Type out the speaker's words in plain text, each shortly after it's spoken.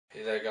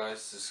Hey there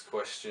guys, this is the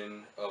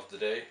question of the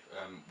day.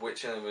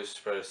 Which Alien vs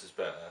Predator is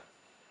better?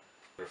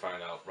 We're gonna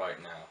find out right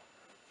now.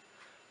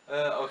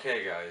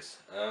 Okay guys,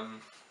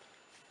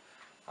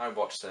 I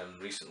watched them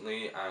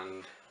recently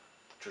and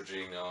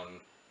judging on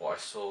what I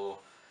saw,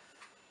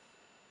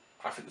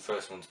 I think the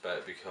first one's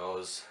better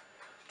because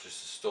just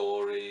the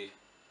story,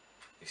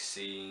 the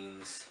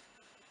scenes,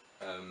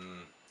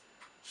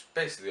 just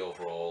basically the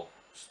overall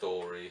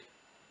story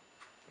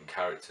and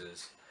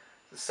characters.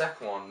 The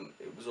second one,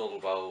 it was all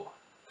about,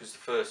 because the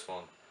first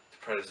one, the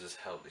Predators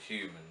helped the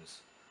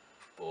humans,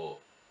 but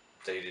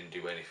they didn't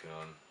do anything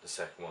on the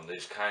second one. They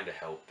just kind of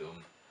helped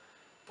them,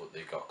 but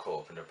they got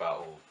caught up in a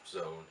battle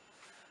zone.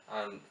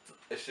 And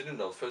if you didn't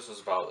know, the first one's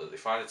about that they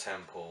find a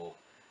temple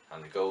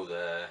and they go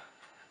there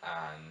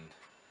and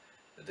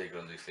they dig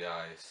underneath the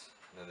ice.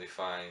 And then they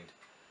find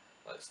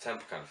like this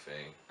temple kind of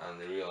thing,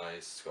 and they realise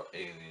it's got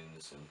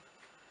aliens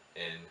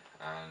in,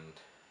 and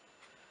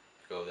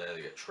they go there.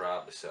 They get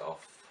trapped. They set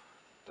off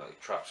like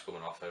traps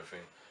coming off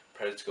everything.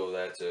 Predators go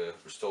there to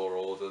restore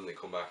order, and they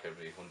come back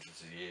every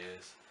hundreds of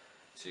years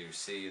to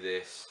see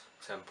this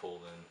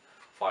temple and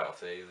fight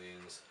off the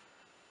aliens.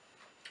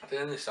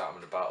 Then they start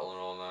having a battle and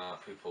all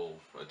that. People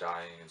are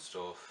dying and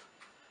stuff.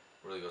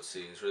 Really good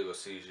scenes, really good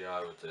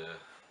CGI with the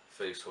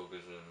face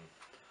huggers and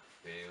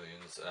the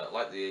aliens. I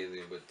like the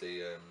alien with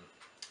the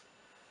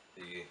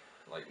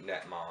like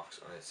net marks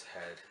on its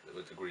head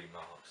with the green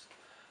marks.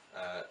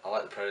 I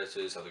like the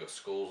predators, how they got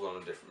skulls on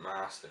and different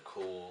masks. They're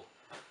cool.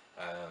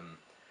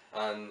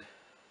 And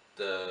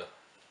the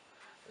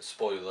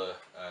spoiler,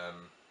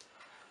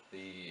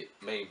 the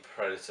main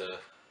predator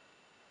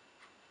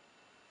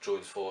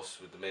joins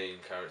forces with the main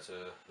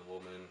character, the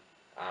woman,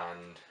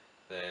 and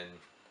then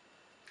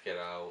to get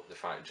out, they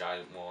fight a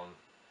giant one,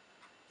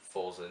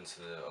 falls into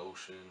the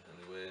ocean, and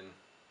they win.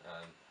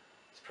 And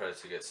the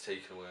predator gets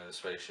taken away in a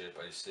spaceship,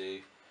 and you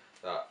see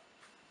that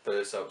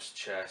bursts out his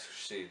chest.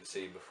 You see the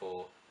scene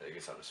before that it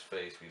gets out his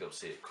face, but you don't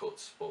see it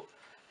cuts. But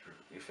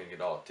you're thinking,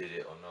 oh, did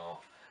it or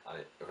not? And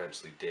it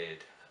eventually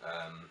did.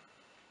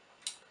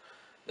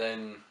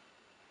 Then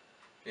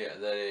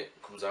then it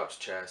comes out his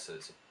chest.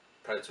 It's a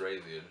predator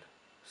alien,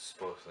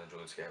 both of them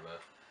joined together,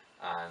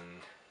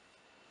 and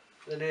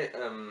then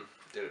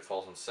it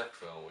falls on the second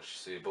film, which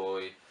you see a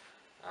boy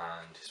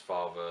and his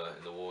father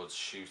in the woods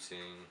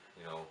shooting,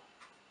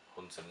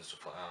 hunting and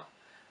stuff like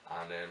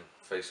that, and then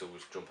face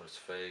always jump on his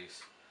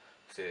face.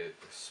 The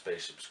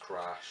spaceship's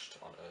crashed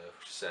on Earth,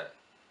 which is set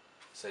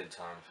same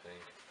time I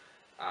think,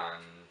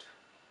 and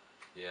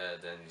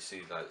then you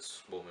see like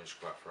this woman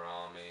just go out for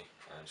army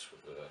and she's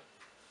with her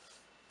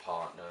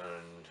partner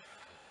and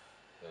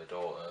her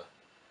daughter.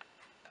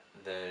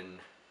 Then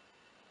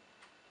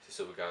this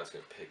other guys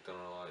get picked on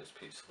a lot. This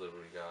pizza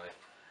delivery guy,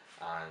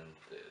 and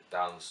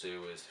down the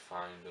sewers they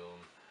find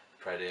them.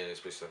 Predator, it's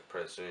basically like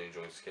Predator and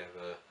joins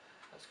together.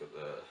 It's got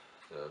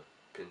the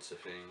pincer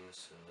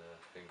things and the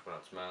thing coming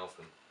out its mouth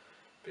and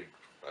big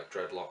like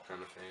dreadlock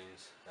kind of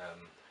things.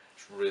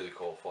 It's really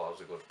cool. I thought it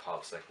was a good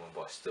part of the second one,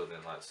 but I still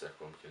didn't like the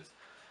second one because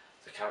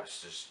the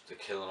characters they're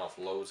killing off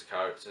loads of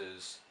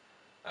characters.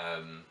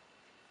 I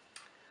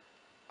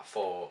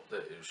thought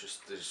that it was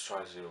just they just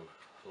tried to do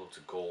loads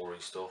of gory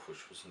stuff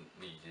which wasn't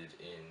needed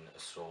in a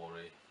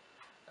story.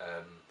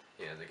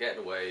 They're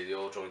getting away, they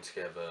all join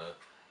together.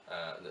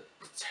 The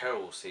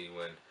terrible scene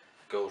when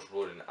the girl's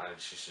running and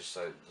she's just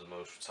like the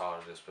most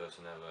retarded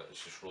person ever.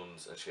 She just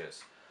runs and she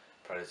gets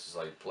predators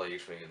like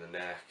blade thing in the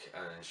neck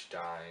and then she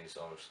dies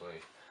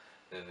obviously.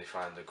 Then they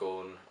find the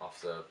gun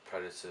off the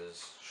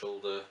predator's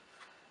shoulder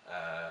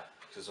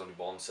because there's only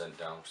one sent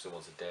down because the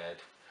ones are dead.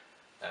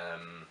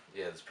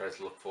 There's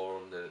predators look for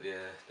them.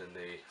 Then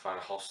they find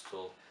a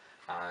hospital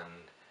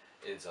and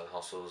inside the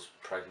hospital there's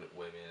pregnant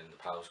women and the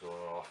power's going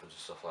off and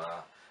stuff like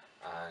that.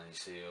 And you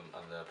see them,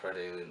 and the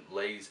predator alien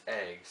lays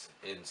eggs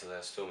into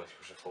their stomach,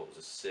 which I thought was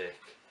a sick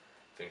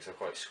thing. So I'm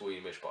quite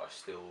squeamish, but I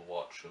still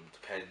watch them.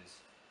 Depends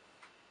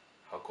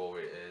how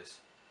gory it is.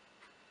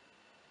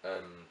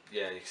 You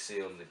can see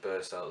them, they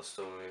burst out of the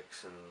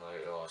stomachs, and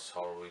like, oh, it's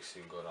horrible. You see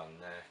them go down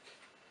the neck.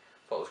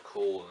 Thought it was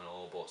cool and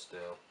all, but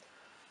still.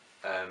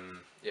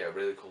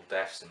 Really cool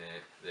deaths in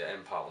it. The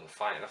end part when they're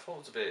fighting, I thought it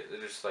was a bit.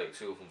 They're just like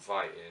two of them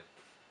fighting,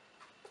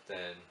 but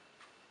then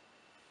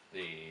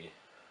the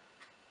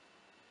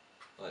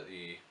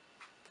it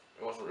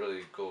wasn't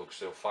really good because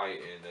they were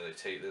fighting.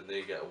 Then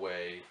they get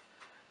away,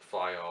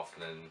 fly off,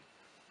 and then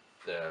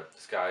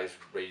this guy's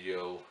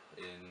radio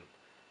in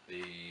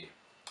the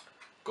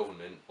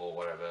government or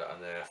whatever,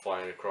 and they're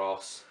flying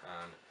across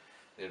and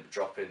they're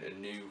dropping a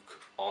nuke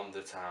on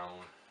the town,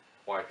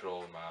 wipe it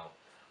all out.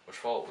 Which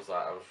I thought was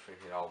like, I was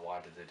thinking, oh,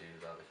 why did they do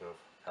that? They could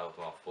have held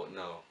them off, but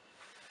no,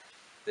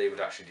 they would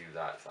actually do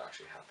that if that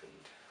actually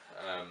happened.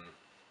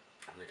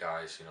 And the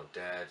guy's,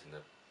 dead, and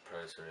the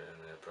predator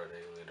and the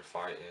predator are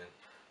fighting,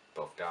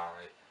 both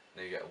die,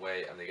 and they get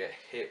away, and they get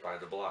hit by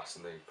the blast,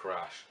 and they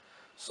crash.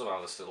 Somehow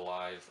they're still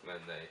alive, and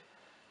then they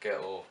get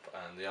up,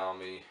 and the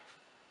army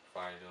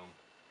find them,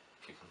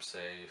 keep them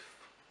safe,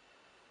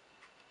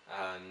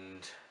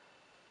 and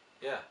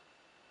yeah,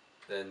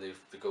 Then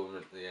the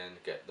government at the end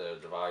get the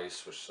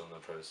device, which is on the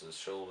Predator's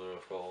shoulder,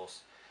 of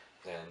course.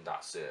 Then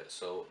that's it.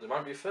 So there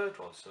might be a third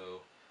one.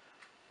 So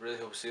really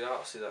hope to see that.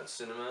 I'll see that in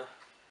cinema.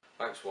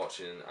 Thanks for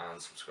watching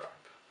and subscribe.